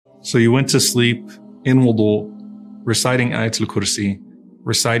So you went to sleep in wudu, reciting Ayatul Kursi,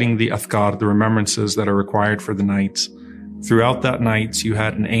 reciting the adhkar, the remembrances that are required for the night. Throughout that night, you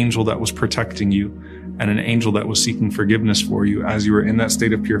had an angel that was protecting you and an angel that was seeking forgiveness for you as you were in that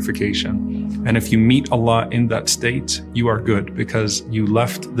state of purification. And if you meet Allah in that state, you are good because you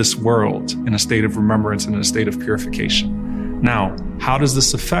left this world in a state of remembrance and in a state of purification. Now, how does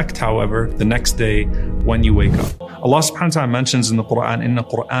this affect, however, the next day when you wake up? Allah subhanahu wa ta'ala mentions in the Quran, Inna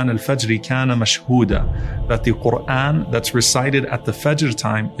Quran al-Fajri kana mashhuda, that the Quran that's recited at the Fajr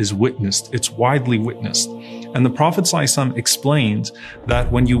time is witnessed. It's widely witnessed. And the Prophet ﷺ explained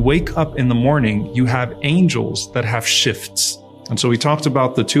that when you wake up in the morning, you have angels that have shifts. And so we talked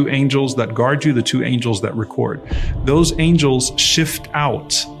about the two angels that guard you, the two angels that record. Those angels shift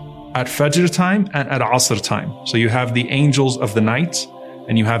out at Fajr time and at Asr time. So you have the angels of the night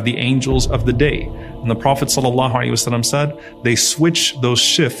and you have the angels of the day. And the Prophet ﷺ said, they switch those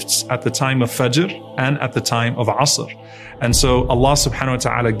shifts at the time of Fajr and at the time of Asr. And so Allah subhanahu wa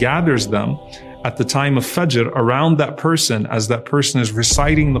ta'ala gathers them at the time of Fajr around that person as that person is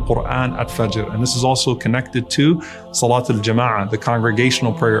reciting the Quran at Fajr. And this is also connected to Salat al-Jama'ah, the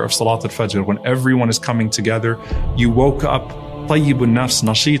congregational prayer of Salat al-Fajr. When everyone is coming together, you woke up tayyib al-nafs,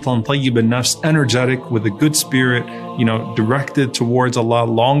 nashitan tayyib al-nafs, energetic with a good spirit, directed towards Allah,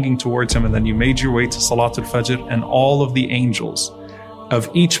 longing towards Him. And then you made your way to Salat al-Fajr, and all of the angels of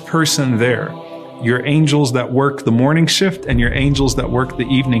each person there, your angels that work the morning shift and your angels that work the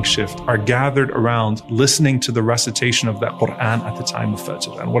evening shift, are gathered around listening to the recitation of that Quran at the time of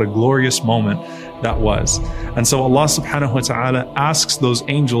Fajr. And what a glorious moment that was. And so Allah subhanahu wa ta'ala asks those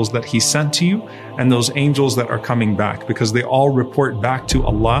angels that He sent to you and those angels that are coming back, because they all report back to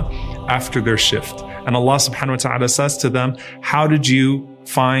Allah after their shift. And Allah subhanahu wa ta'ala says to them, how did you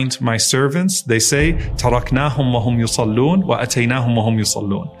find my servants? They say, taraknahum wa hum yusallun wa ataynahum wa hum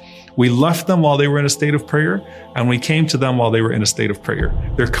yusallun. We left them while they were in a state of prayer, and we came to them while they were in a state of prayer.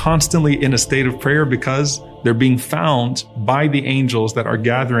 They're constantly in a state of prayer because they're being found by the angels that are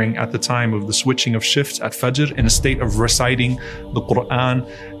gathering at the time of the switching of shifts at Fajr in a state of reciting the Quran.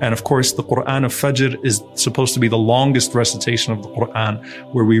 And of course, the Quran of Fajr is supposed to be the longest recitation of the Quran,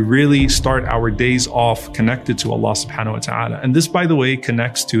 where we really start our days off connected to Allah subhanahu wa ta'ala. And this, by the way,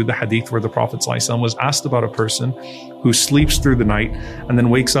 connects to the hadith where the Prophet ﷺ was asked about a person who sleeps through the night and then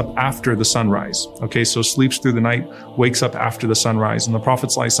wakes up after the sunrise. Okay, so sleeps through the night, wakes up after the sunrise. And the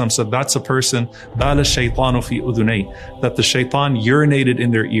Prophet ﷺ said, that's a person, bala shaytanu fi udunay, that the shaitan urinated in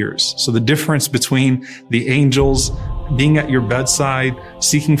their ears. So the difference between the angels being at your bedside,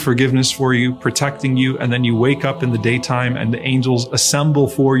 seeking forgiveness for you, protecting you, and then you wake up in the daytime and the angels assemble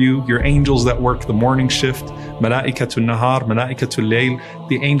for you, your angels that work the morning shift, malaikatul nahar, malaikatul layl,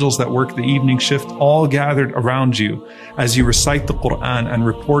 the angels that work the evening shift, all gathered around you as you recite the Quran and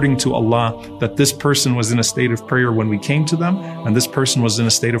reporting to Allah that this person was in a state of prayer when we came to them, and this person was in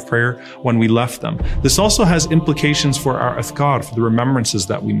a state of prayer when we left them. This also has implications for our adhkar, for the remembrances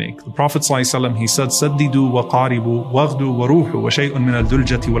that we make. The Prophet ﷺ, he said, Saddidu wa qaribu waghdu wa ruhu wa shay'un min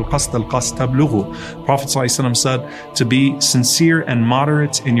al-duljati wal qasd al-qasd tablughu. Prophet ﷺ said to be sincere and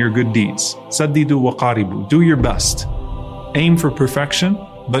moderate in your good deeds. Saddidu wa qaribu, do your best. Aim for perfection,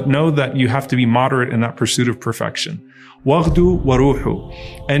 but know that you have to be moderate in that pursuit of perfection. Waghdu wa ruhu,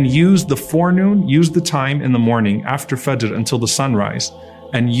 and use the forenoon, use the time in the morning after Fajr until the sunrise,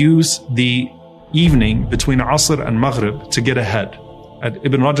 and use the evening between Asr and Maghrib to get ahead.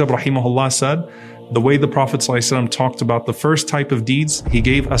 Ibn Rajab rahimahullah said, the way the Prophet ﷺ talked about the first type of deeds, he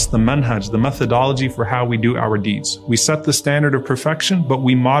gave us the manhaj, the methodology for how we do our deeds. We set the standard of perfection, but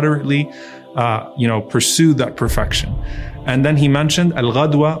we moderately pursue that perfection. And then he mentioned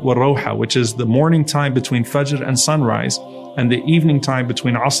al-ghadwa wa rawha, which is the morning time between Fajr and sunrise, and the evening time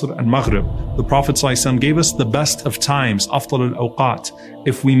between Asr and Maghrib. The Prophet ﷺ gave us the best of times, afdal al-awqat.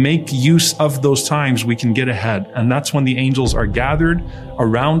 If we make use of those times, we can get ahead. And that's when the angels are gathered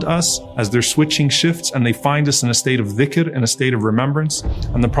around us as they're switching shifts, and they find us in a state of dhikr, in a state of remembrance.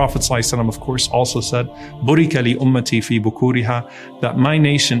 And the Prophet ﷺ, of course, also said, Burika li ummati fi bukuriha, that my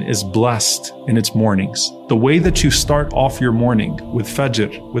nation is blessed in its mornings. The way that you start off your morning with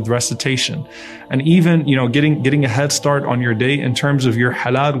Fajr, with recitation, and even, getting a head start on your day in terms of your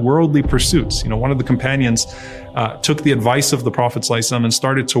halal worldly pursuits. One of the companions took the advice of the Prophet ﷺ and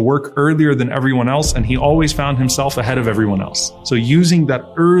started to work earlier than everyone else, and he always found himself ahead of everyone else. So using that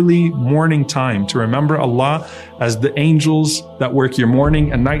early morning time to remember Allah as the angels that work your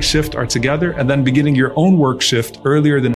morning and night shift are together, and then beginning your own work shift earlier than